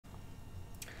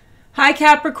Hi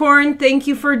Capricorn, thank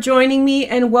you for joining me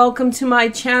and welcome to my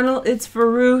channel. It's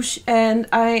Veroosh and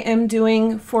I am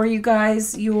doing for you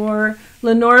guys your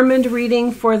Lenormand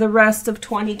reading for the rest of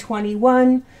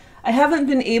 2021. I haven't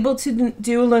been able to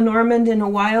do Lenormand in a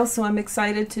while, so I'm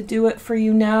excited to do it for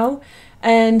you now.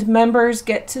 And members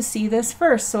get to see this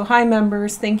first. So hi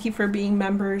members, thank you for being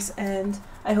members and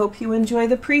I hope you enjoy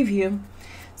the preview.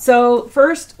 So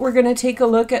first we're going to take a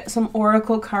look at some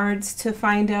oracle cards to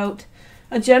find out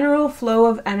a general flow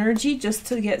of energy just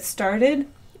to get started.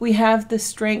 We have the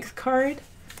Strength card.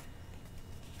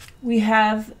 We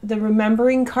have the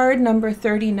Remembering card, number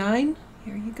 39.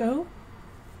 Here you go.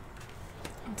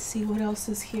 Let's see what else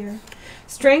is here.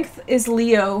 Strength is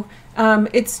Leo.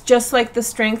 It's just like the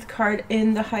Strength card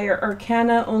in the Higher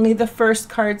Arcana, only the first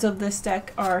cards of this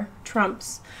deck are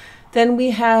trumps. Then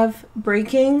we have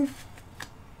Breaking.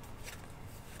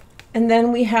 And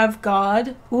then we have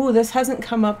God. Ooh, this hasn't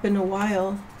come up in a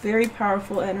while. Very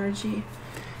powerful energy.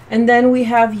 And then we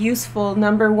have Useful,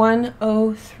 number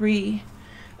 103.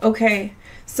 Okay,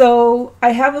 so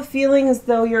I have a feeling as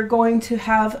though you're going to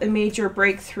have a major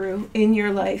breakthrough in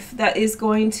your life that is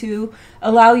going to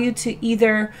allow you to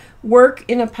either work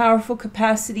in a powerful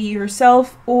capacity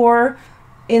yourself or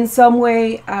in some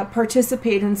way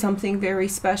participate in something very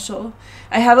special.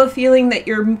 I have a feeling that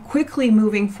you're quickly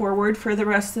moving forward for the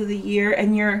rest of the year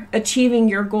and you're achieving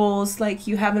your goals like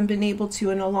you haven't been able to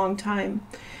in a long time.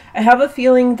 I have a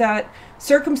feeling that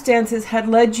circumstances had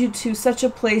led you to such a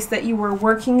place that you were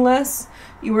working less,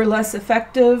 you were less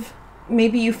effective,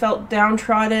 maybe you felt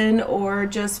downtrodden or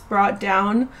just brought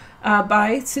down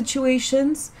by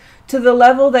situations, to the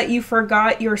level that you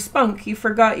forgot your spunk, you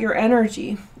forgot your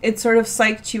energy. It sort of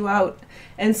psyched you out.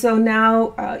 And so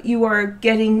now you are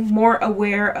getting more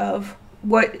aware of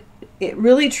what it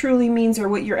really truly means or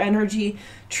what your energy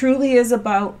truly is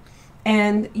about.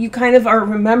 And you kind of are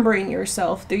remembering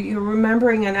yourself. You're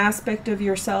remembering an aspect of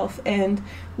yourself. And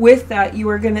with that, you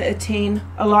are going to attain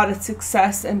a lot of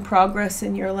success and progress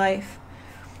in your life.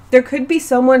 There could be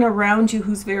someone around you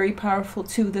who's very powerful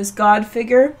too. This God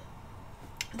figure.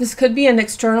 This could be an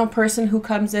external person who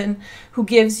comes in who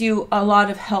gives you a lot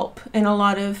of help and a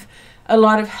lot of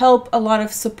help, a lot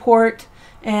of support,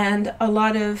 and a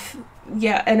lot of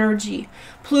energy.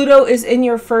 Pluto is in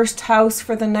your first house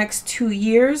for the next 2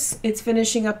 years. It's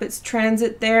finishing up its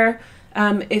transit there.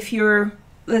 If you're,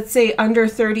 let's say, under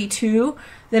 32,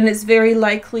 then it's very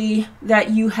likely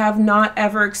that you have not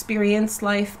ever experienced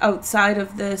life outside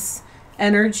of this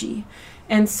energy,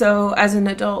 and so as an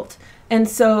adult. And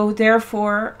so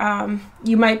therefore,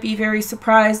 you might be very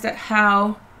surprised at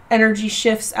how energy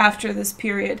shifts after this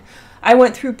period. I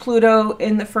went through Pluto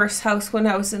in the first house when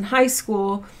I was in high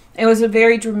school. It was a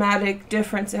very dramatic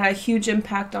difference. It had a huge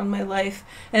impact on my life.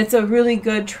 And it's a really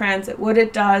good transit. What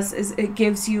it does is it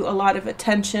gives you a lot of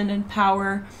attention and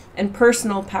power and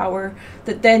personal power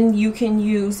that then you can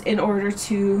use in order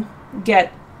to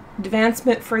get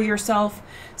advancement for yourself,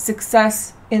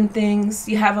 success in things.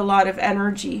 You have a lot of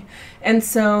energy. And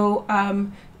so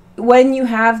when you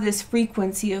have this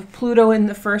frequency of Pluto in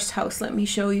the first house, let me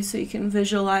show you so you can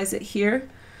visualize it here.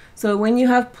 So when you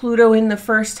have Pluto in the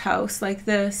first house like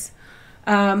this,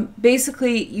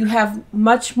 basically you have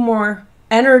much more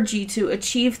energy to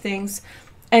achieve things,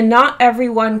 and not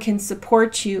everyone can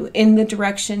support you in the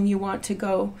direction you want to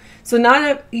go. So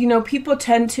people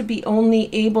tend to be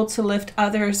only able to lift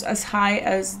others as high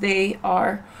as they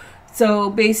are. So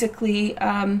basically,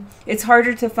 it's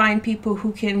harder to find people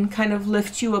who can kind of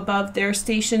lift you above their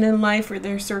station in life or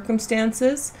their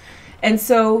circumstances. And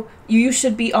so you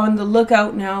should be on the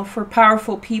lookout now for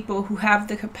powerful people who have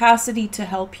the capacity to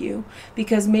help you,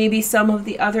 because maybe some of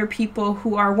the other people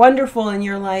who are wonderful in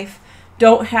your life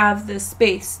don't have the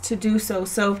space to do so.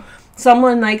 So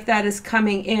someone like that is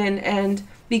coming in, and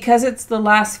because it's the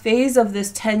last phase of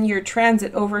this 10-year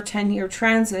transit, over 10-year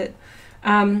transit,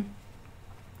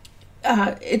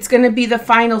 it's going to be the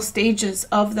final stages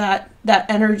of that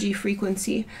energy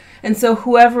frequency. And so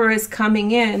whoever is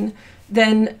coming in,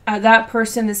 then that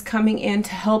person is coming in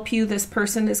to help you. This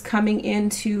person is coming in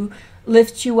to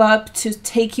lift you up, to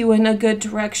take you in a good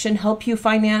direction, help you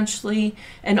financially,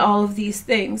 and all of these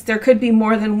things. There could be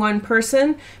more than one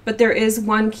person, but there is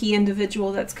one key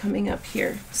individual that's coming up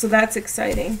here. So that's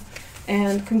exciting.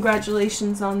 And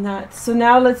congratulations on that. So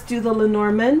now let's do the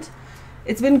Lenormand.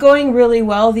 It's been going really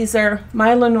well. These are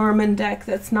my Lenormand deck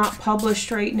that's not published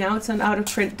right now. It's an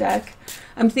out-of-print deck.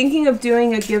 I'm thinking of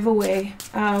doing a giveaway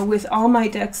with all my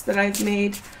decks that I've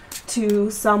made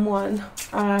to someone,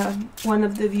 one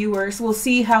of the viewers. We'll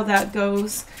see how that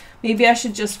goes. Maybe I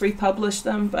should just republish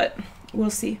them, but we'll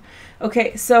see.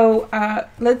 Okay, so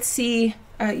let's see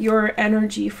your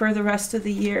energy for the rest of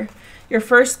the year. Your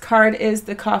first card is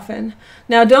the Coffin.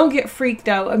 Now, don't get freaked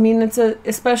out. I mean,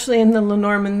 especially in the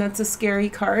Lenormand, that's a scary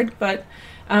card, but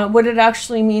what it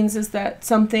actually means is that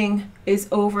something is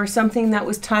over, something that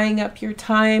was tying up your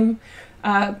time.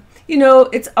 You know,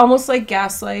 it's almost like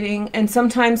gaslighting, and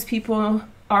sometimes people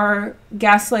are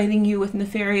gaslighting you with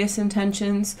nefarious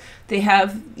intentions. They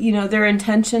have, you know, their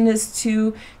intention is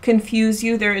to confuse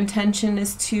you. Their intention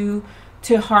is to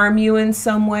harm you in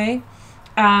some way.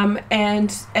 And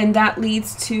that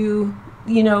leads to,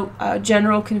 you know,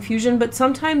 general confusion. But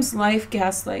sometimes life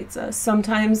gaslights us.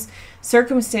 Sometimes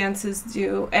circumstances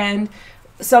do. And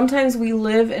sometimes we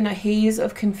live in a haze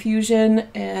of confusion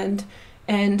and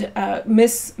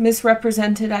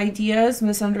misrepresented ideas,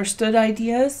 misunderstood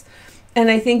ideas. And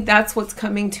I think that's what's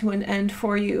coming to an end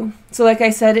for you. So like I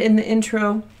said in the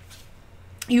intro,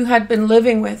 you had been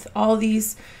living with all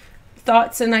these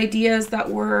thoughts and ideas that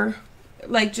were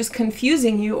like just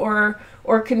confusing you or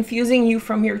confusing you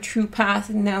from your true path,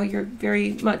 and now you're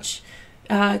very much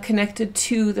connected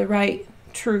to the right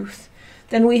truth.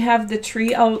 Then we have the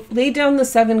tree. I'll lay down the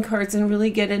 7 cards and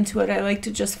really get into it. I like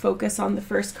to just focus on the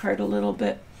first card a little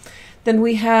bit. Then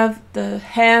we have the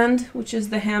hand, which is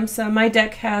the Hamsa. My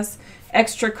deck has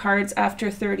extra cards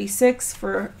after 36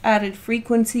 for added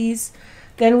frequencies.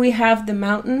 Then we have the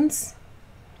mountains.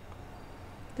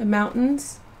 The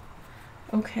mountains.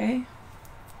 Okay.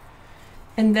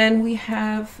 And then we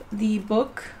have the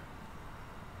book.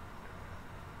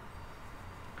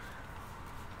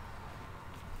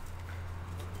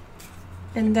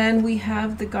 And then we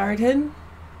have the garden.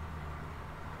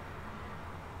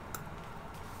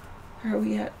 Where are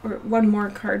we at? Or one more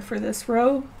card for this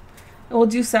row. And we'll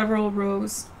do several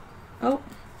rows. Oh,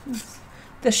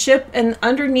 the ship, and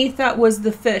underneath that was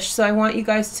the fish. So I want you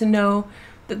guys to know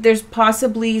that there's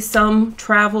possibly some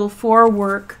travel for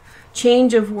work,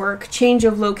 change of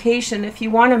location. If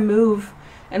you want to move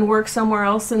and work somewhere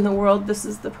else in the world, this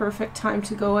is the perfect time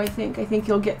to go, I think. I think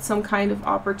you'll get some kind of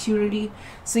opportunity.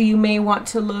 So you may want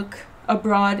to look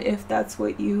abroad if that's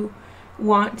what you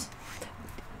want.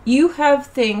 You have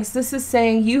things, this is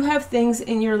saying you have things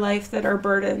in your life that are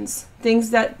burdens,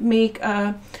 things that make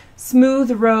a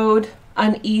smooth road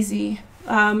uneasy.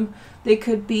 They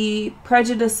could be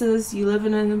prejudices. You live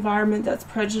in an environment that's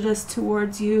prejudiced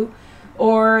towards you,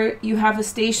 or you have a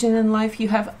station in life, you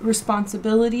have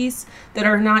responsibilities that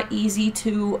are not easy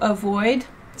to avoid,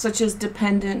 such as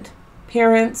dependent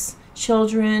parents,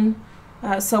 children,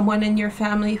 someone in your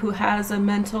family who has a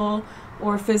mental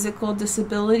or physical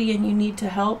disability and you need to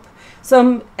help.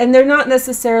 And they're not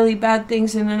necessarily bad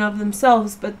things in and of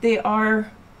themselves, but they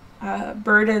are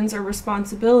burdens or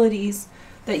responsibilities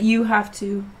that you have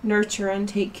to nurture and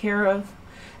take care of.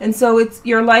 And so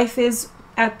your life is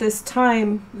at this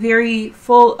time very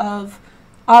full of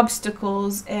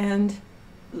obstacles and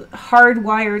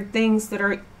hardwired things that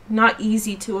are not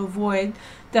easy to avoid,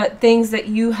 things that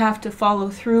you have to follow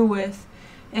through with.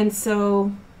 And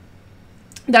so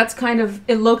that's kind of,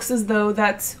 it looks as though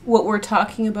that's what we're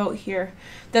talking about here,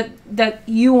 that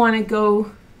you want to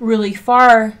go really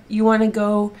far, you want to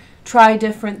go try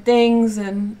different things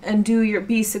and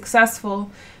be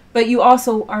successful, but you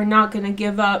also are not going to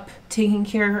give up taking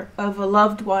care of a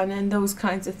loved one and those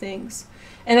kinds of things.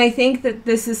 And I think that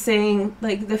this is saying,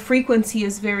 like, the frequency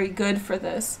is very good for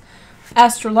this.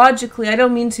 Astrologically, I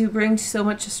don't mean to bring so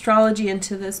much astrology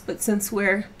into this, but since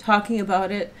we're talking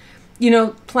about it, you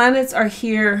know, planets are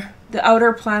here. The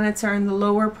outer planets are in the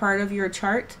lower part of your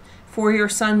chart for your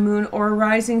sun, moon, or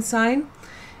rising sign.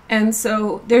 And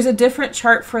so there's a different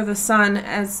chart for the sun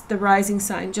as the rising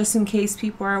sign, just in case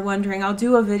people are wondering. I'll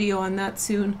do a video on that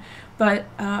soon. But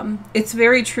it's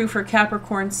very true for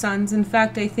Capricorn suns. In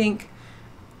fact, I think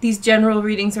these general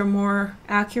readings are more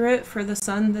accurate for the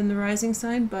sun than the rising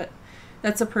sign, but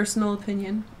that's a personal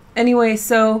opinion. Anyway,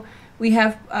 so we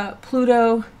have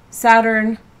Pluto,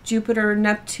 Saturn, Jupiter,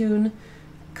 Neptune,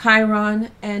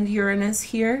 Chiron, and Uranus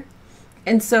here.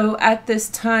 And so at this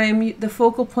time, the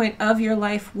focal point of your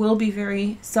life will be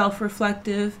very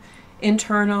self-reflective,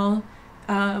 internal.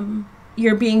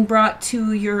 You're being brought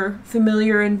to your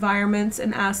familiar environments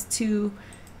and asked to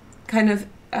kind of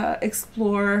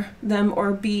explore them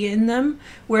or be in them,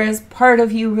 whereas part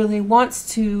of you really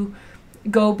wants to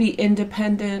go be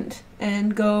independent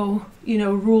and go, you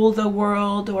know, rule the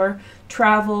world or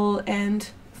travel and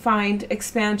find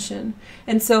expansion.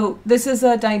 And so this is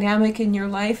a dynamic in your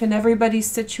life, and everybody's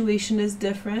situation is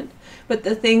different, but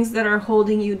the things that are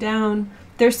holding you down,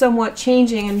 they're somewhat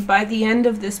changing. And by the end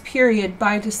of this period,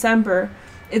 by December,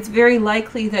 it's very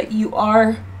likely that you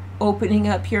are opening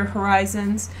up your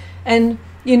horizons. And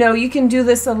you know, you can do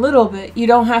this a little bit. You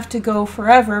don't have to go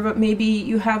forever, but maybe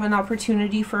you have an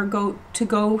opportunity to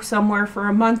go somewhere for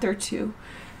a month or two,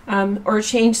 or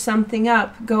change something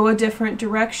up, go a different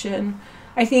direction.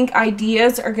 I think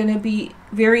ideas are going to be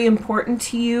very important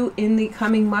to you in the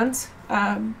coming months,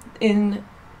 in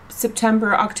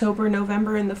September, October,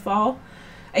 November, in the fall.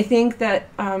 I think that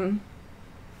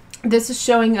this is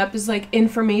showing up as like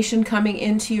information coming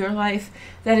into your life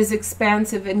that is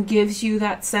expansive and gives you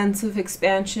that sense of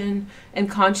expansion and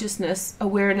consciousness,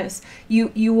 awareness.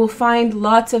 You will find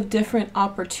lots of different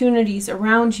opportunities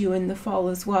around you in the fall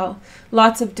as well.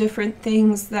 Lots of different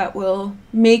things that will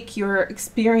make your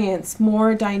experience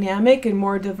more dynamic and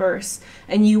more diverse.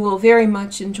 And you will very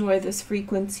much enjoy this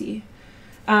frequency.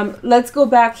 Let's go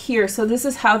back here. So this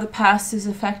is how the past is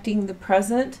affecting the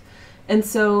present. And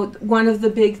so one of the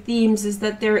big themes is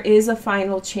that there is a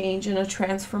final change and a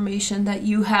transformation that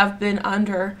you have been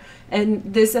under.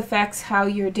 And this affects how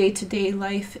your day-to-day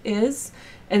life is.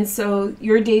 And so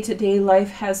your day-to-day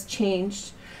life has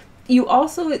changed. You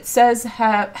also, it says,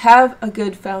 have a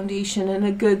good foundation and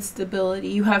a good stability.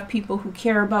 You have people who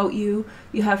care about you.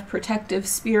 You have protective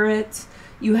spirits.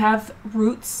 You have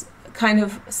roots kind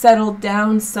of settled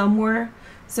down somewhere.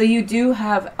 So you do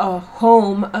have a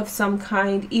home of some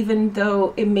kind, even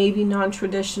though it may be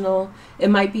non-traditional. It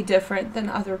might be different than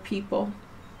other people.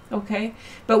 Okay?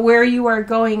 But where you are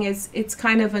going it's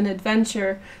kind of an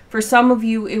adventure. For some of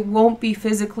you, it won't be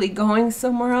physically going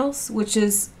somewhere else, which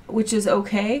is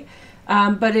okay.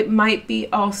 But it might be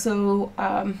also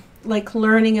like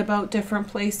learning about different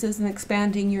places and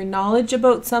expanding your knowledge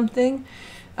about something.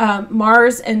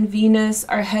 Mars and Venus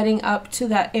are heading up to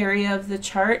that area of the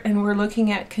chart, and we're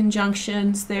looking at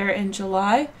conjunctions there in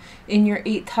July in your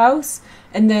 8th house,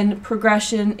 and then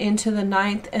progression into the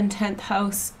 9th and 10th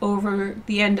house over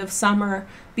the end of summer,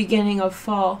 beginning of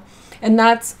fall. And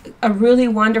that's a really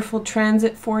wonderful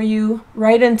transit for you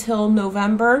right until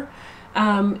November.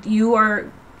 You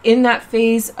are in that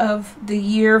phase of the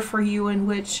year for you in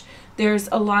which there's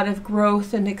a lot of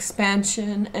growth and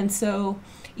expansion. And so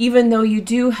even though you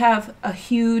do have a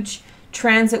huge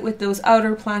transit with those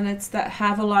outer planets that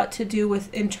have a lot to do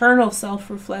with internal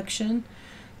self-reflection,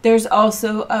 there's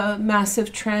also a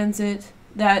massive transit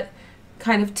that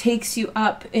kind of takes you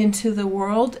up into the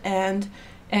world and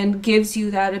gives you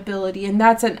that ability. And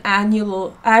that's an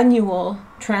annual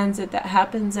transit that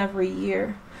happens every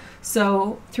year.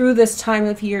 So through this time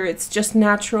of year, it's just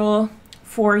natural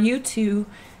for you to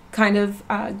kind of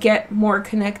get more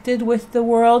connected with the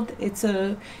world. It's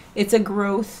a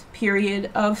growth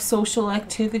period of social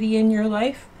activity in your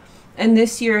life. And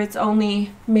this year it's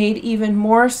only made even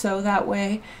more so that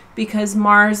way because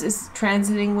Mars is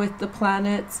transiting with the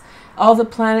planets. All the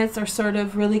planets are sort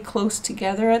of really close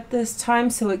together at this time,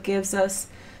 so it gives us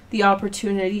the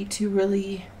opportunity to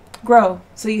really grow.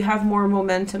 So you have more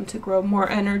momentum to grow, more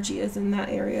energy is in that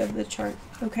area of the chart,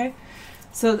 okay?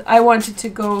 So I wanted to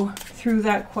go through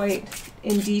that quite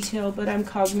in detail, but I'm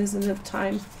cognizant of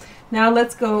time. Now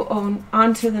let's go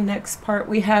on to the next part.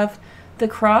 We have the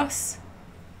cross.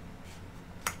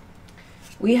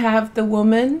 We have the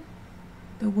woman.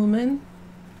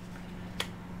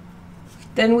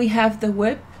 Then we have the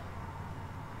whip.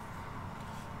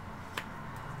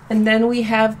 And then we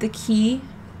have the key.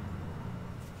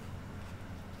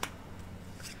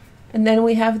 And then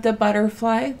we have the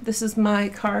butterfly. This is my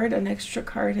card, an extra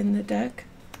card in the deck.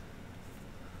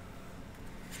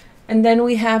 And then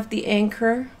we have the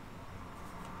anchor.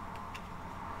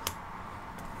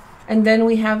 And then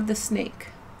we have the snake.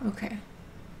 Okay.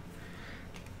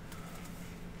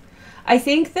 I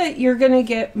think that you're going to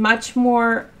get much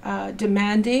more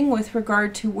demanding with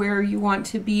regard to where you want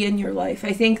to be in your life.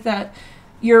 I think that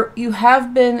you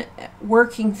have been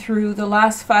working through the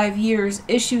last 5 years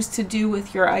issues to do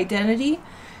with your identity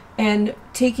and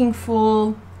taking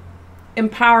full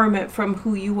empowerment from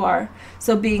who you are.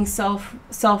 So being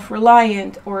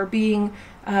self-reliant or being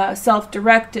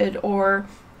self-directed or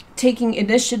taking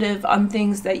initiative on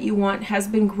things that you want has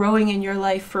been growing in your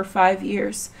life for 5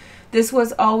 years. This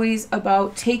was always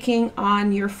about taking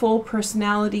on your full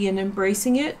personality and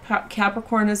embracing it.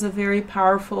 Capricorn is a very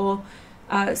powerful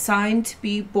sign to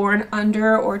be born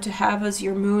under or to have as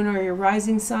your moon or your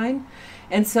rising sign.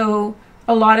 And so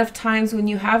a lot of times when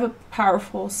you have a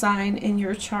powerful sign in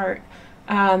your chart,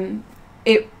 a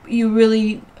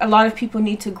lot of people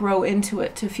need to grow into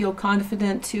it to feel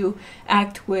confident, to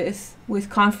act with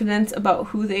confidence about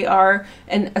who they are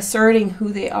and asserting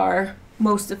who they are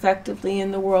most effectively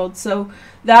in the world. So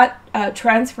that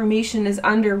transformation is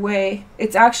underway.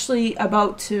 It's actually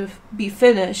about to be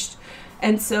finished.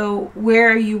 And so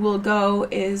where you will go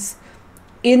is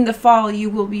in the fall, you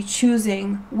will be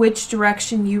choosing which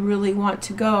direction you really want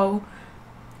to go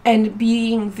and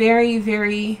being very,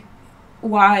 very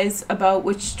wise about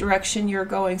which direction you're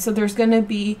going. So there's going to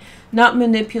be not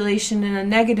manipulation in a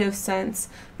negative sense,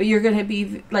 but you're going to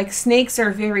be like, snakes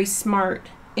are very smart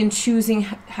in choosing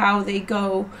how they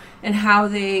go and how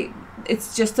they,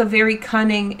 it's just a very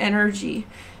cunning energy.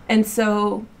 And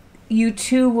so you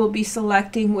too will be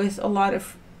selecting with a lot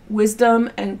of wisdom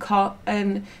and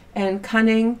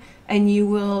cunning, and you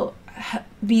will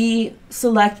be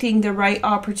selecting the right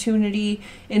opportunity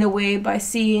in a way by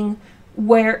seeing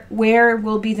where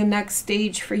will be the next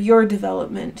stage for your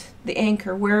development, the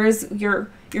anchor. Where is you're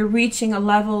reaching a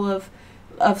level of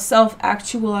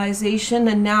self-actualization,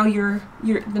 and now you're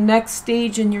the next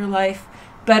stage in your life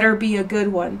better be a good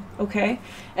one. Okay?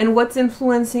 And what's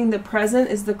influencing the present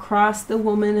is the cross, the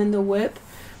woman, and the whip.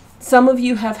 Some of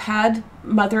you have had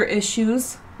mother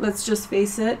issues, let's just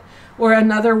face it, or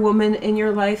another woman in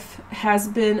your life has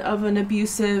been of an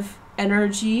abusive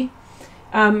energy.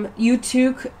 You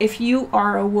too, if you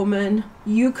are a woman,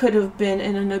 you could have been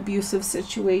in an abusive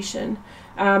situation.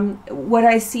 What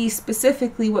I see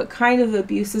specifically, what kind of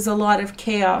abuse, is a lot of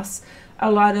chaos,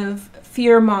 a lot of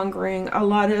fear-mongering, a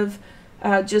lot of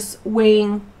just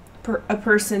weighing a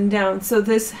person down. So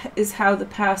this is how the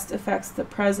past affects the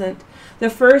present. The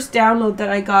first download that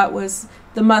I got was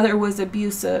the mother was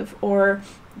abusive, or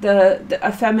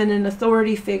a feminine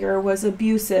authority figure was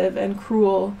abusive and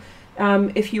cruel.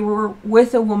 If you were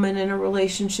with a woman in a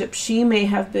relationship, she may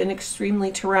have been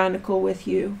extremely tyrannical with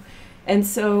you. And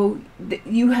so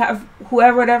you have,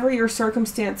 whatever your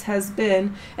circumstance has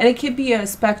been, and it could be a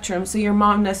spectrum. So your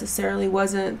mom necessarily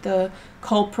wasn't the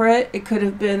culprit. It could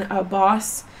have been a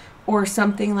boss or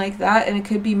something like that. And it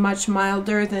could be much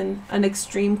milder than an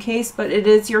extreme case, but it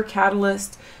is your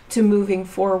catalyst to moving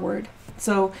forward.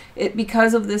 So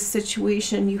because of this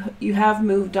situation, you have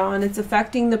moved on. It's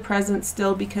affecting the present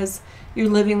still because you're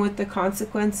living with the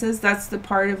consequences. That's the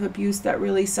part of abuse that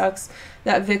really sucks,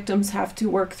 that victims have to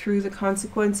work through the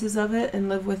consequences of it and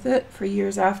live with it for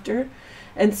years after.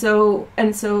 And so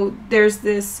there's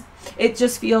this, it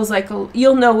just feels like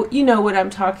you know what I'm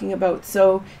talking about.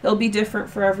 So it'll be different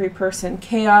for every person.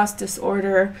 Chaos,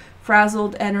 disorder,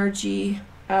 frazzled energy,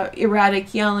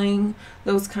 erratic yelling,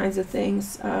 those kinds of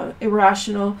things,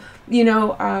 irrational.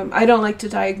 I don't like to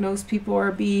diagnose people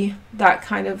or be that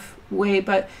kind of way,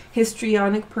 but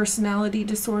histrionic personality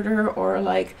disorder, or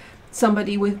like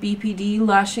somebody with BPD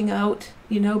lashing out,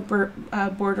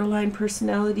 borderline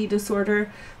personality disorder,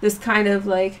 this kind of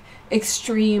like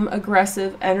extreme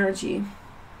aggressive energy.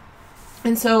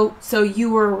 And so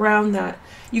you were around that.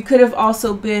 You could have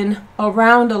also been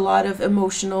around a lot of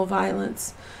emotional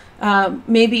violence.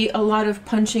 Maybe a lot of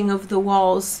punching of the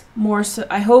walls, more so.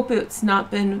 I hope it's not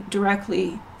been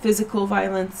directly physical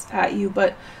violence at you,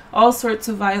 but all sorts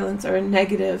of violence are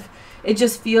negative. It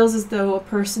just feels as though a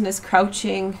person is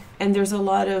crouching and there's a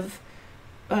lot of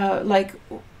like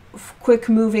quick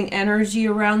moving energy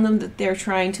around them that they're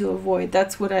trying to avoid.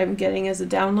 That's what I'm getting as a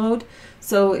download.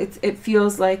 So it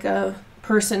feels like a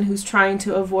person who's trying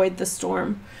to avoid the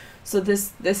storm. So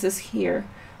this is here.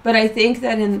 But I think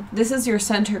that this is your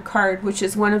center card, which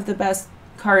is one of the best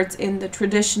cards in the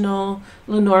traditional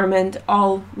Lenormand,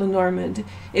 all Lenormand.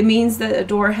 It means that a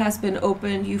door has been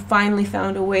opened. You finally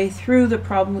found a way through the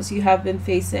problems you have been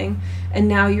facing, and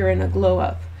now you're in a glow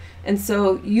up. And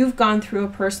so you've gone through a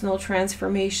personal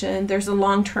transformation. There's a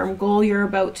long-term goal you're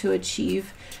about to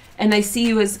achieve. And I see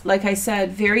you as, like I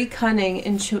said, very cunning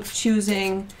in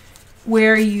choosing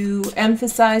where you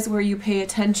emphasize, where you pay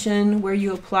attention, where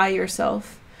you apply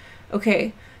yourself.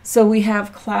 Okay, so we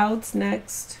have clouds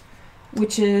next,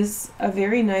 which is a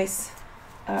very nice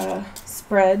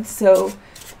spread. So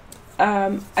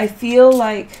I feel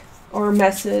like, or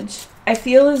message, I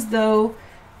feel as though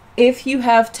if you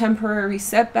have temporary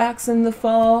setbacks in the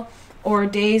fall, or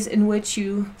days in which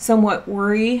you somewhat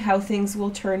worry how things will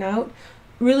turn out,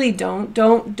 really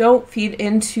don't feed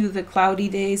into the cloudy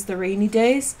days, the rainy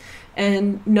days,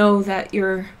 and know that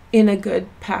you're in a good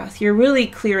path. You're really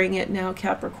clearing it now,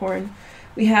 Capricorn.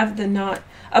 We have the knot.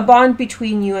 A bond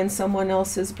between you and someone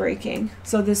else is breaking.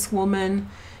 So this woman,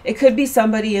 it could be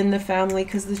somebody in the family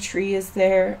because the tree is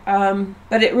there.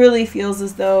 But it really feels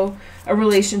as though a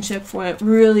relationship went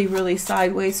really, really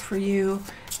sideways for you.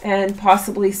 And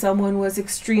possibly someone was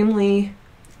extremely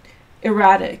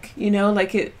erratic,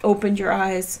 like it opened your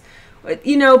eyes. But,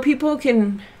 people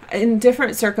can, in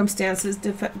different circumstances,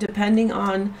 depending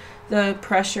on the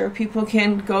pressure. People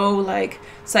can go like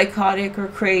psychotic or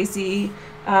crazy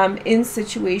in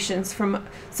situations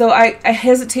so I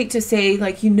hesitate to say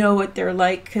like, you know what they're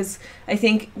like, because I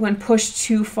think when pushed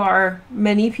too far,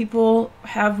 many people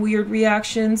have weird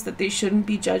reactions that they shouldn't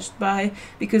be judged by,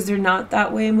 because they're not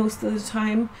that way most of the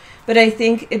time. But I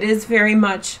think it is very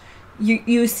much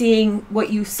you seeing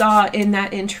what you saw in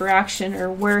that interaction, or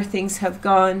where things have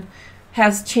gone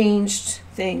has changed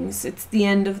things. It's the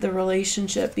end of the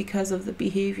relationship because of the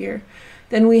behavior.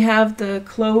 Then we have the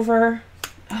Clover.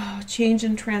 Oh, change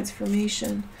and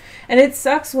transformation. And it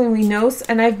sucks when we know,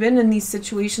 and I've been in these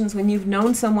situations when you've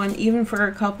known someone even for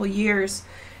a couple years,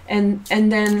 and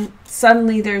then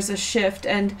suddenly there's a shift.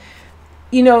 And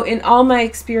you know, in all my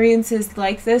experiences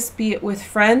like this, be it with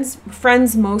friends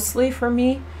mostly for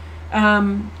me,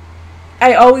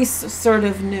 I always sort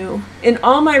of knew. In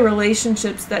all my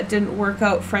relationships that didn't work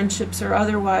out, friendships or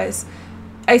otherwise,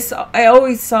 I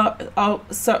always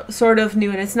sort of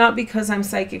knew. And it's not because I'm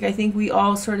psychic. I think we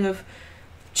all sort of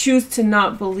choose to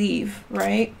not believe,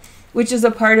 right? Which is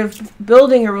a part of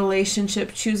building a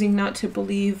relationship, choosing not to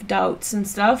believe, doubts and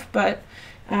stuff. But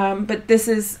this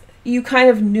is, you kind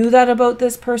of knew that about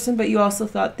this person, but you also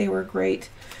thought they were great.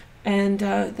 And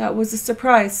that was a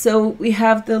surprise. So we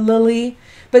have the Lily.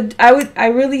 But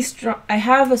I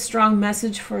have a strong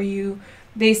message for you.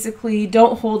 Basically,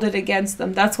 don't hold it against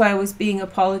them. That's why I was being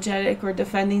apologetic or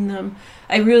defending them.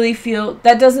 I really feel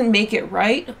that doesn't make it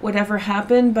right, whatever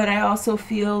happened, but I also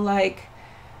feel like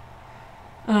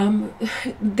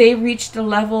they reached a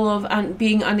level of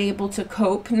being unable to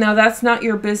cope. Now, that's not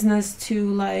your business to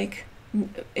like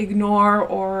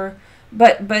ignore,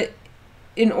 but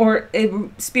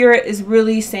Spirit is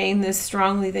really saying this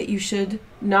strongly, that you should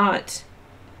not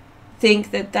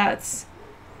think that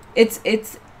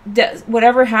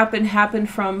whatever happened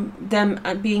from them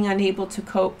being unable to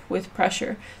cope with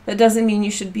pressure. That doesn't mean you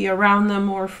should be around them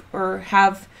or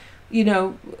have, you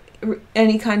know,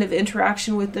 any kind of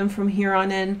interaction with them from here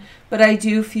on in. But I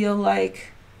do feel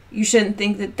like you shouldn't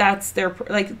think that that's their,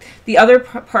 like, the other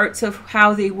parts of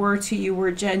how they were to you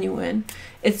were genuine.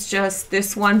 It's just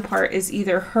this one part is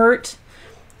either hurt.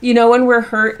 You know, when we're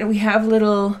hurt and we have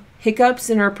little hiccups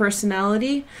in our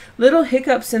personality. Little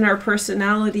hiccups in our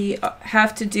personality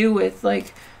have to do with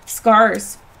like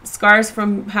scars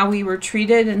from how we were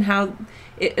treated and how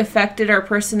it affected our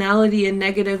personality in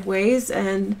negative ways,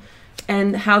 and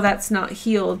how that's not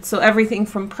healed. So everything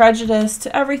from prejudice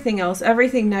to everything else,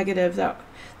 everything negative that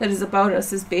is about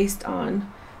us is based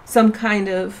on some kind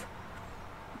of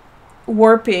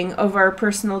warping of our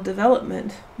personal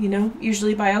development, you know,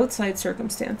 usually by outside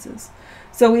circumstances.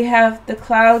 So we have the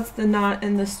Clouds, the Knot,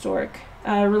 and the Stork.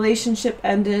 Relationship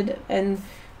ended and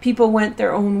people went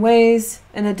their own ways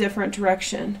in a different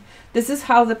direction. This is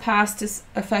how the past is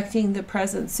affecting the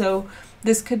present. So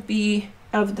this could be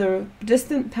of the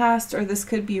distant past, or this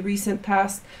could be recent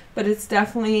past, but it's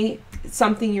definitely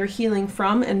something you're healing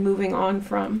from and moving on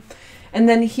from. And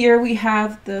then here we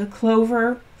have the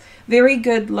Clover. Very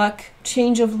good luck,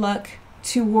 change of luck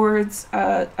towards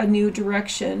a new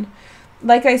direction.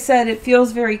 Like I said, it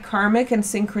feels very karmic and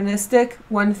synchronistic.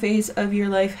 One phase of your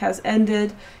life has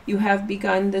ended. You have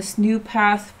begun this new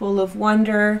path full of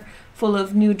wonder, full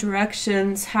of new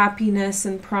directions, happiness,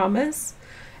 and promise.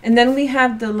 And then we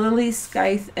have the Lily,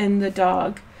 Scythe, and the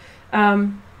Dog.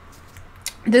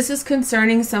 This is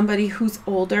concerning somebody who's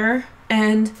older.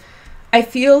 And I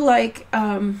feel like,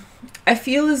 I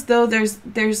feel as though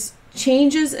there's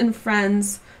changes in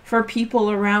friends for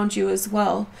people around you as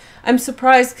well. I'm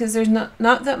surprised because there's not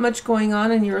that much going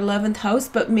on in your 11th house,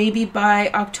 but maybe by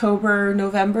October,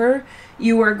 November,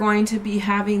 you are going to be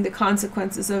having the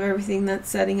consequences of everything that's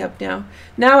setting up now.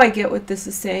 Now I get what this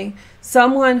is saying.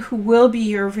 Someone who will be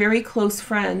your very close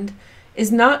friend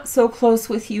is not so close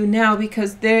with you now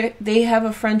because they have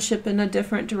a friendship in a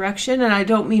different direction. And I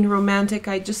don't mean romantic,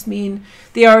 I just mean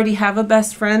they already have a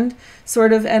best friend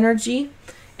sort of energy.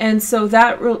 And so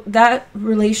that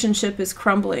relationship is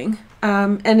crumbling.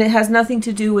 And it has nothing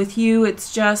to do with you.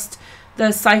 It's just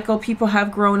the cycle. People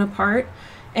have grown apart.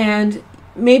 And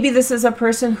maybe this is a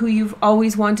person who you've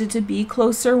always wanted to be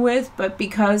closer with, but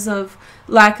because of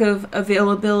lack of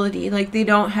availability, like they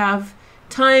don't have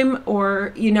time,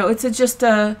 or, you know, it's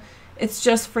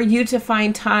just for you to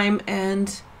find time,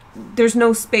 and there's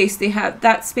no space.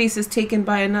 That space is taken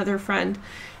by another friend.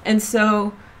 And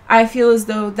so I feel as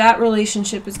though that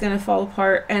relationship is going to fall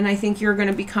apart, and I think you're going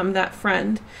to become that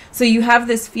friend. So you have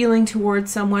this feeling towards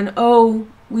someone, oh,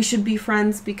 we should be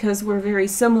friends because we're very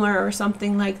similar or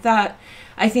something like that.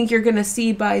 I think you're going to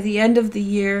see by the end of the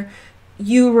year,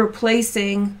 you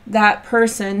replacing that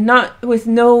person, not with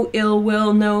no ill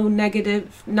will, no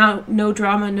negative, no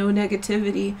drama, no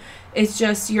negativity. It's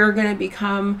just you're going to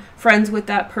become friends with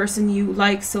that person you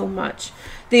like so much.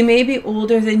 They may be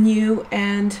older than you,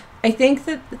 and I think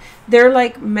that they're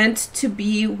like meant to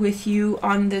be with you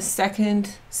on this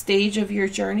second stage of your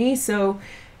journey. So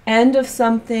end of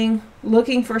something,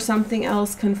 looking for something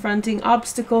else, confronting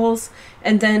obstacles,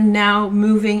 and then now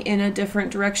moving in a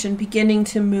different direction, beginning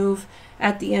to move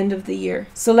at the end of the year.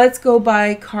 So let's go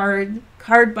by card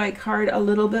by card a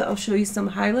little bit. I'll show you some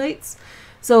highlights.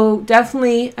 So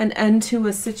definitely an end to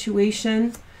a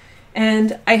situation.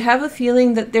 And I have a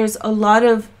feeling that there's a lot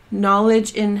of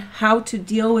knowledge in how to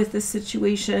deal with this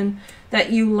situation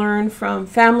that you learn from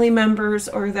family members,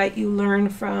 or that you learn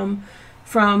from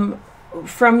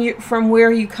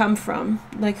where you come from,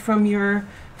 like from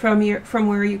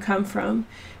where you come from.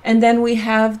 And then we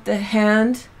have the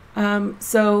hand.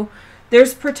 So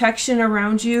there's protection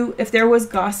around you. If there was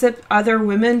gossip, other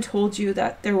women told you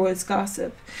that there was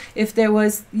gossip. If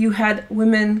you had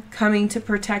women coming to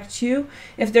protect you.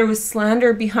 If there was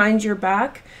slander behind your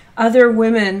back, other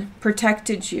women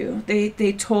protected you.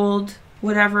 They told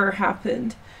whatever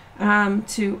happened,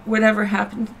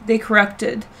 they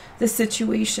corrected the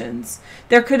situations.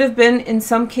 There could have been, in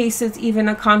some cases, even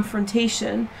a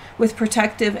confrontation with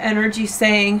protective energy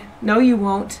saying, no, you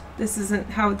won't. This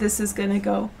isn't how this is going to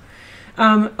go.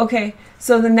 Okay,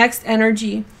 so the next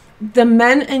energy, the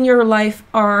men in your life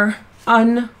are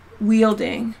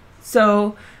unwielding.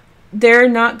 So they're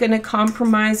not going to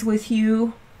compromise with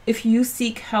you. If you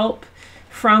seek help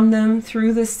from them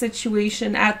through this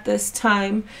situation at this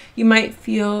time, you might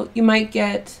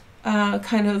get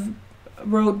kind of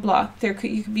roadblock.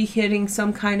 You could be hitting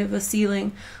some kind of a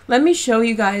ceiling. Let me show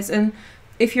you guys. And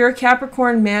if you're a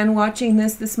Capricorn man watching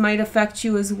this, this might affect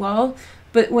you as well.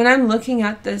 But when I'm looking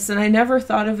at this, and I never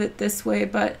thought of it this way,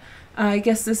 but I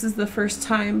guess this is the first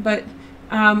time, but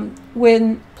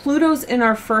when Pluto's in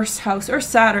our first house, or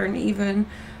Saturn even,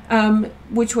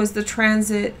 which was the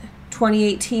transit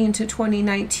 2018 to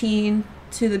 2019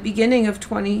 to the beginning of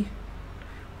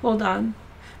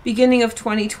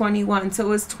 2021. So it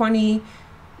was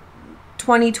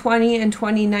 2020 and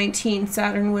 2019,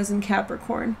 Saturn was in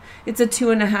Capricorn. It's a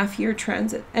 2.5 year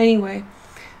transit. Anyway,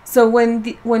 so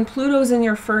when Pluto's in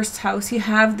your first house, you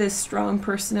have this strong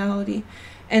personality.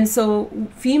 And so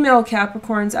female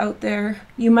Capricorns out there,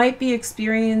 you might be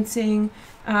experiencing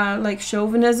like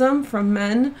chauvinism from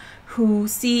men who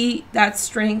see that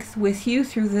strength with you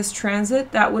through this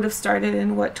transit. That would have started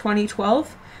in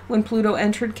 2012 when Pluto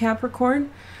entered Capricorn,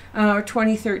 or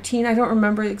 2013. I don't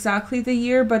remember exactly the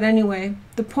year, but anyway,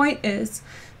 the point is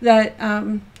that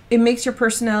it makes your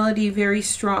personality very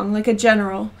strong, like a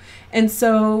general. And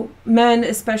so men,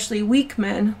 especially weak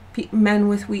men, men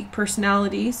with weak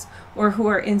personalities, or who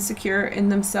are insecure in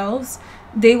themselves,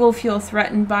 they will feel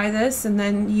threatened by this, and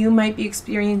then you might be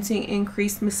experiencing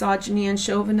increased misogyny and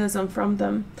chauvinism from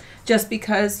them, just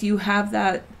because you have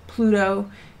that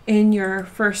Pluto in your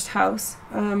first house.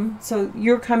 So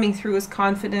you're coming through as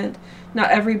confident.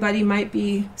 Not everybody might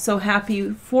be so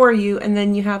happy for you. And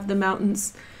then you have the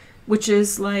mountains, which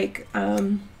is like,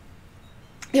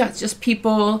 it's just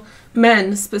people,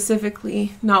 men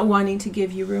specifically, not wanting to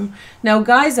give you room. Now,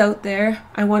 guys out there,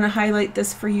 I want to highlight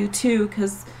this for you too,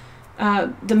 because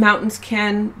the mountains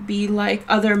can be like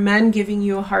other men giving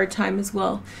you a hard time as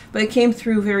well. But it came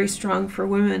through very strong for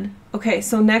women. Okay,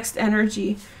 so next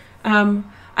energy.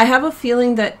 I have a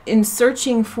feeling that in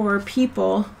searching for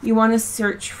people, you want to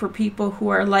search for people who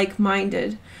are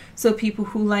like-minded. So people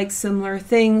who like similar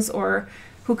things, or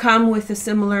who come with a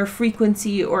similar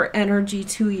frequency or energy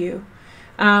to you.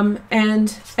 And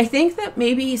I think that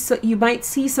maybe you might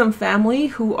see some family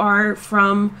who are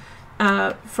from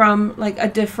like a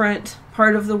different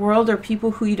part of the world, or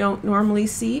people who you don't normally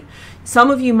see. Some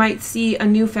of you might see a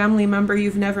new family member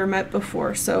you've never met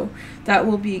before, so that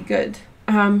will be good.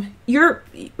 You're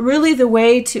really the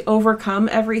way to overcome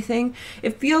everything.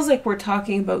 It feels like we're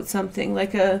talking about something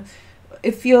like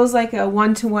it feels like a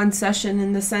one-to-one session,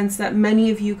 in the sense that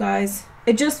many of you guys,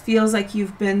 it just feels like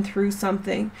you've been through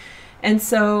something. And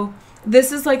so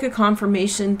this is like a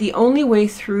confirmation. The only way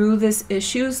through this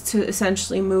issue is to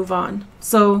essentially move on.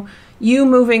 So you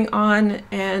moving on,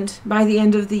 and by the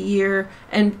end of the year,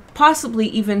 and possibly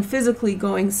even physically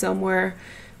going somewhere,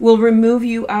 will remove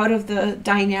you out of the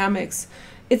dynamics.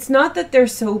 It's not that they're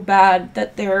so bad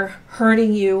that they're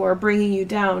hurting you or bringing you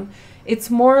down. It's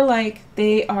more like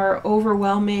they are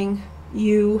overwhelming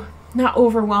you, not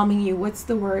overwhelming you, what's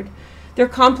the word? they're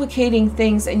complicating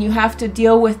things, and you have to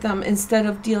deal with them instead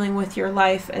of dealing with your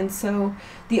life. And so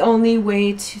the only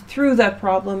way through that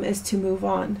problem is to move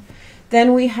on.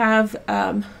 Then we have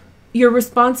your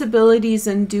responsibilities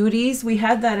and duties. We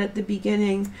had that at the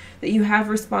beginning, that you have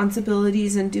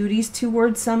responsibilities and duties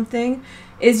towards something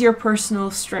is your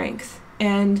personal strength.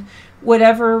 And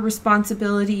whatever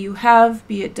responsibility you have,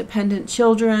 be it dependent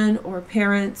children or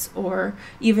parents or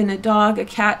even a dog, a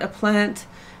cat, a plant,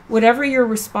 whatever you're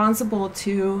responsible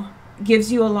to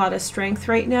gives you a lot of strength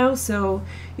right now. So,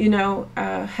 you know,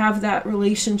 have that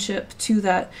relationship to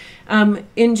that.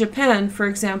 In Japan, for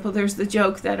example, there's the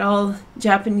joke that all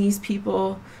Japanese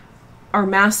people are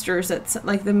masters. It's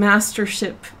like the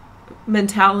mastership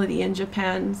mentality in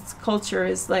Japan's culture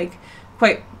is like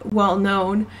quite well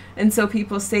known. And so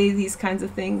people say these kinds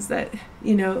of things that,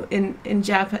 you know, in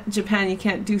Japan you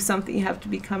can't do something, you have to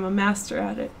become a master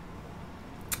at it.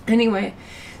 Anyway,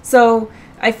 so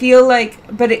I feel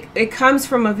like, but it comes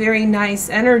from a very nice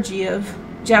energy of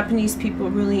Japanese people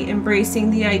really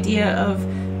embracing the idea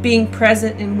of being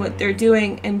present in what they're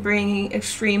doing and bringing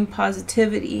extreme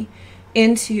positivity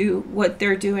into what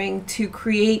they're doing to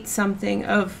create something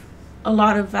of a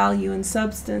lot of value and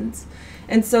substance.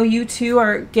 And so you too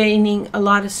are gaining a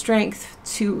lot of strength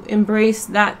to embrace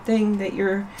that thing that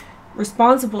you're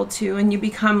responsible to, and you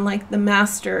become like the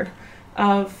master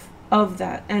of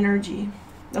that energy.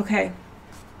 Okay.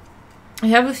 I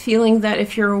have a feeling that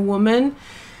if you're a woman,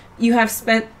 you have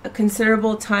spent a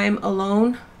considerable time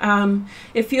alone.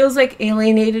 It feels like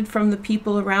alienated from the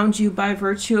people around you by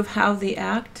virtue of how they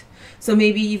act. So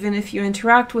maybe even if you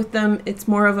interact with them, it's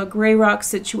more of a gray rock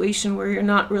situation where you're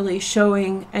not really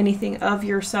showing anything of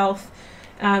yourself,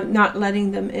 not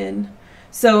letting them in.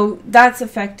 So that's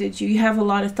affected you. You have a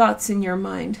lot of thoughts in your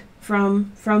mind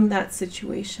from that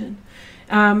situation.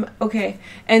 Okay,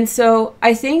 and so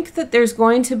I think that there's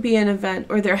going to be an event,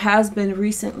 or there has been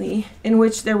recently, in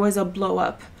which there was a blow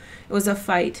up. It was a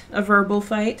fight, a verbal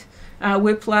fight,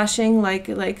 whiplashing,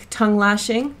 like tongue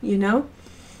lashing, you know.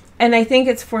 And I think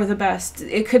it's for the best.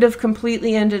 It could have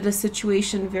completely ended a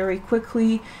situation very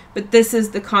quickly, but this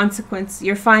is the consequence.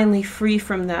 You're finally free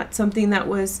from that. Something that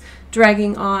was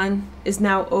dragging on is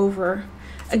now over.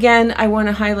 Again, I want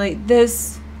to highlight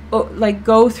this. Like,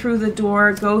 go through the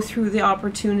door, go through the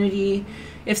opportunity.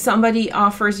 If somebody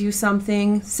offers you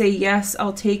something, say yes,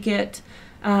 I'll take it.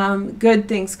 Good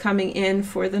things coming in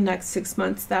for the next 6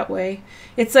 months that way.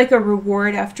 It's like a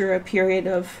reward after a period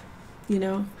of, you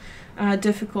know,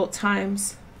 difficult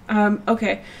times.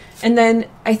 Okay, and then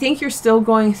I think you're still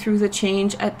going through the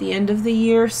change at the end of the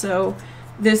year, so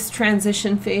this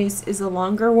transition phase is a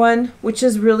longer one, which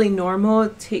is really normal.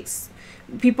 It takes,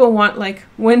 people want, like,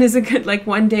 when is it good, like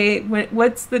one day,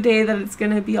 what's the day that it's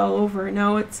going to be all over?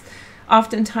 No, it's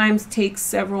oftentimes takes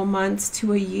several months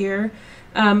to a year.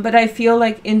 But I feel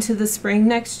like into the spring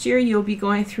next year, you'll be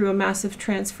going through a massive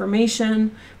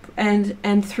transformation,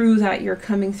 and through that you're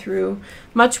coming through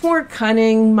much more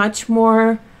cunning, much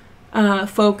more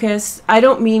focused. I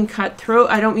don't mean cutthroat.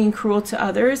 I don't mean cruel to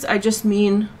others. I just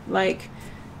mean like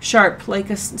sharp.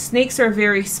 Like snakes are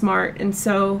very smart, and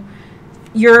so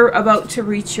you're about to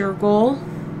reach your goal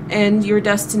and your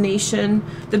destination,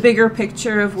 the bigger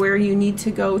picture of where you need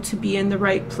to go to be in the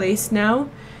right place now.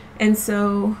 And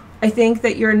so I think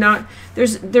that you're not,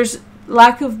 there's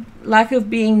lack of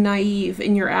being naive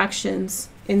in your actions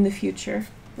in the future.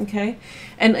 Okay,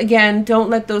 and again, don't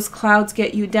let those clouds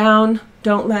get you down.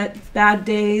 Don't let bad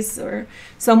days or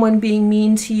someone being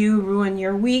mean to you ruin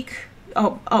your week.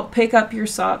 I'll pick up your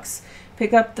socks,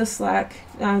 pick up the slack.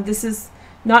 This is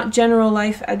not general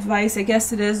life advice, I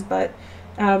guess it is, but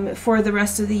for the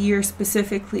rest of the year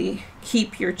specifically,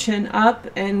 keep your chin up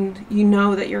and you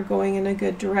know that you're going in a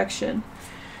good direction.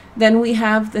 Then we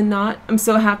have the knot. I'm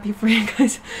so happy for you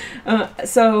guys.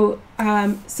 So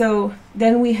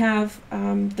then we have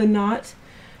the knot.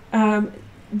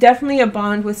 Definitely a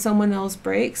bond with someone else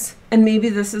breaks, and maybe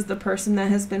this is the person that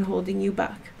has been holding you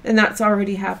back, and that's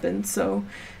already happened. So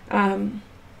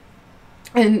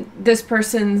and this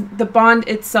person, the bond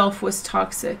itself was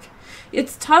toxic.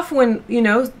 It's tough when, you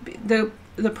know,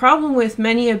 the problem with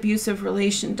many abusive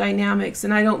relation dynamics,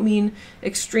 and I don't mean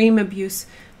extreme abuse,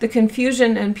 the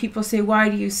confusion, and people say, why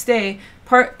do you stay?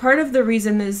 Part of the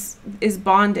reason is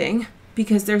bonding,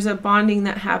 because there's a bonding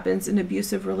that happens in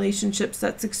abusive relationships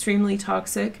that's extremely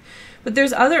toxic. But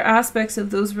there's other aspects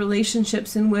of those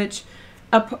relationships in which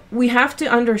we have to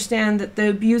understand that the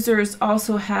abusers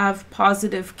also have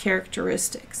positive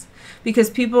characteristics. Because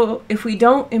people, if we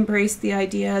don't embrace the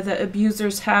idea that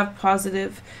abusers have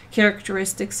positive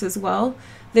characteristics as well,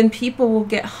 then people will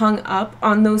get hung up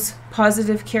on those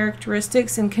positive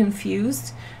characteristics and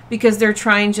confused because they're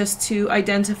trying just to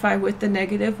identify with the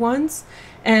negative ones.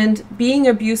 And being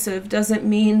abusive doesn't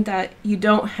mean that you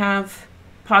don't have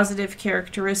positive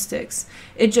characteristics.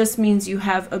 It just means you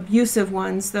have abusive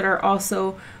ones that are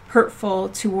also hurtful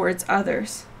towards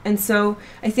others. And so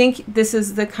I think this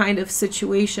is the kind of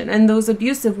situation. And those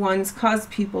abusive ones cause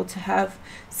people to have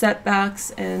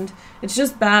setbacks, and it's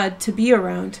just bad to be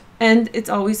around. And it's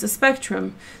always a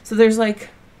spectrum. So there's like,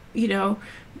 you know,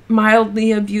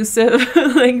 mildly abusive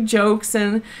like jokes,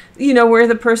 and, you know, where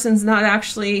the person's not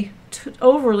actually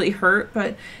overly hurt,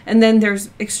 but, and then there's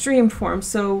extreme forms.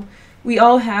 So we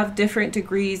all have different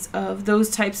degrees of those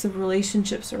types of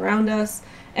relationships around us,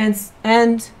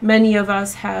 and many of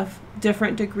us have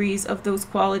different degrees of those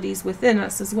qualities within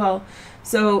us as well.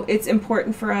 So it's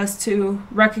important for us to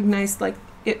recognize like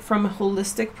it from a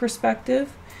holistic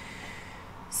perspective.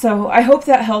 So I hope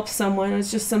that helps someone.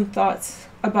 It's just some thoughts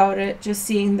about it, just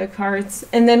seeing the cards.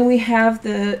 And then we have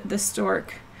the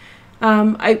stork.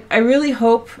 I really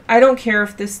hope, I don't care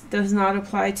if this does not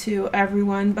apply to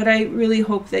everyone, but I really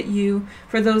hope that you,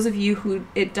 for those of you who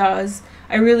it does,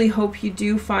 I really hope you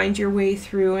do find your way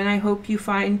through, and I hope you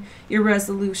find your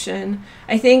resolution.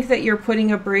 I think that you're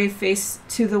putting a brave face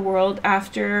to the world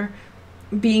after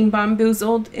being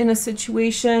bamboozled in a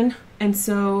situation, and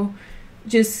so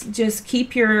just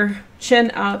keep your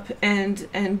chin up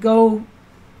and go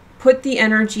put the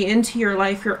energy into your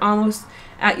life. You're almost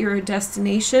at your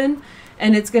destination,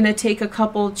 and it's going to take a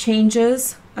couple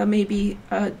changes, maybe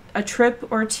a trip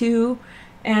or two,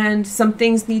 and some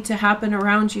things need to happen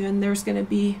around you, and there's going to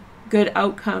be good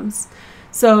outcomes.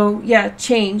 So yeah,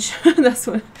 change. That's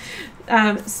what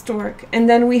stork. And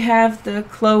then we have the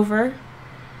clover.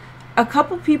 A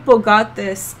couple people got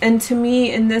this, and to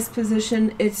me in this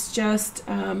position it's just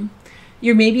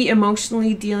you're maybe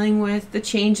emotionally dealing with the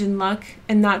change in luck,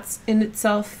 and that's in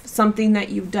itself something that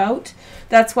you doubt.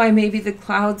 That's why maybe the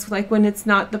clouds, like when it's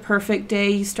not the perfect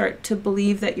day, you start to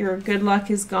believe that your good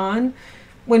luck is gone.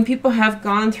 When people have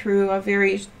gone through a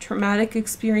very traumatic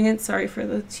experience, sorry for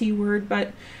the T word,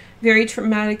 but very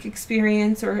traumatic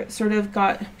experience, or sort of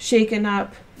got shaken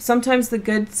up, sometimes the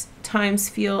good times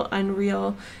feel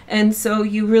unreal. And so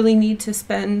you really need to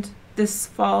spend this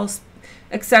fall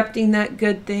accepting that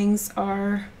good things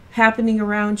are happening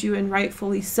around you, and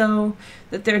rightfully so,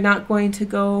 that they're not going to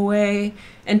go away,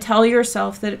 and tell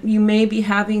yourself that you may be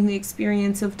having the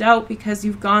experience of doubt because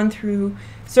you've gone through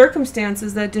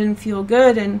circumstances that didn't feel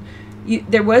good, and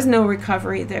there was no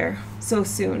recovery there so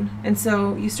soon, and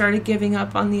so you started giving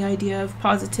up on the idea of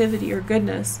positivity or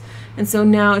goodness. And so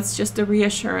now it's just a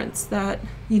reassurance that,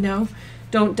 you know,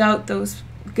 don't doubt those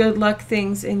good luck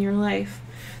things in your life.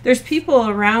 There's people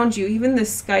around you. Even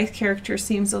this Scythe character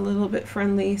seems a little bit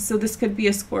friendly, so this could be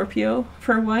a Scorpio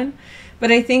for one.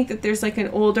 But I think that there's like an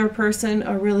older person,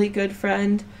 a really good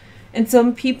friend, and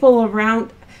some people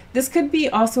around. This could be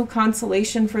also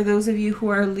consolation for those of you who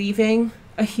are leaving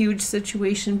a huge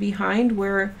situation behind,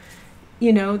 where,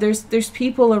 you know, there's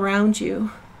people around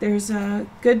you. There's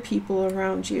good people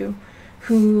around you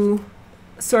who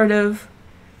sort of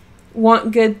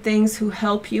want good things, who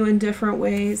help you in different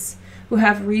ways, who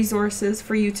have resources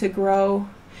for you to grow.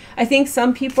 I think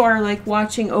some people are like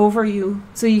watching over you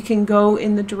so you can go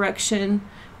in the direction,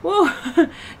 whoa,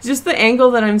 just the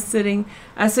angle that I'm sitting,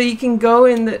 so you can go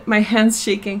in the, my hand's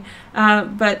shaking,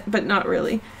 but not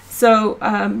really. So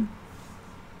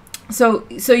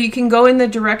so you can go in the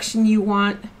direction you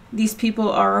want. These people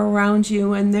are around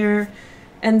you, and they're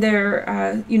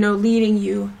you know, leading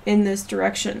you in this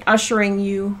direction, ushering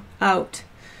you out.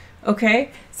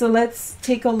 Okay, so let's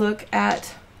take a look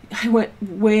at, I went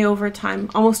way over time,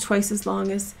 almost twice as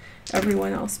long as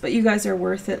everyone else, but you guys are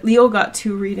worth it. Leo got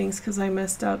 2 readings because I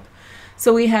messed up.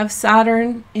 So we have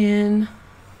Saturn in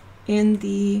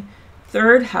the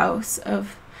 3rd house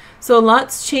of, so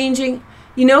lots changing.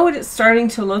 You know what it's starting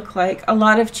to look like? A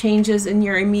lot of changes in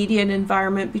your immediate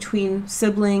environment between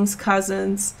siblings,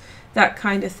 cousins, that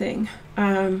kind of thing.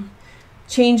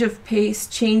 Change of pace,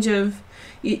 change of,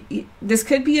 this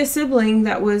could be a sibling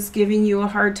that was giving you a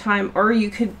hard time, or you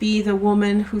could be the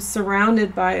woman who's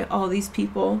surrounded by all these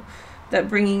people that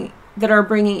are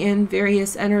bringing in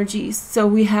various energies. So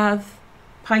we have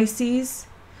Pisces.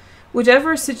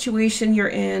 Whichever situation you're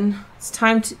in, it's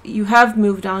time to, you have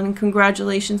moved on, and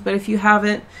congratulations. But if you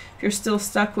haven't, if you're still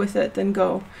stuck with it, then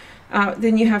go.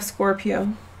 Then you have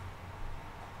Scorpio.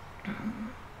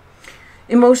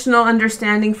 Emotional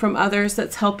understanding from others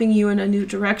that's helping you in a new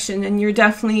direction, and you're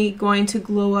definitely going to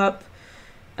glow up.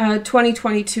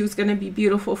 2022 is going to be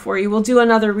beautiful for you. We'll do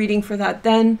another reading for that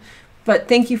then, but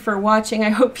thank you for watching. I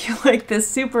hope you like this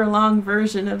super long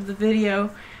version of the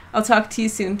video. I'll talk to you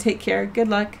soon. Take care. Good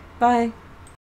luck. Bye.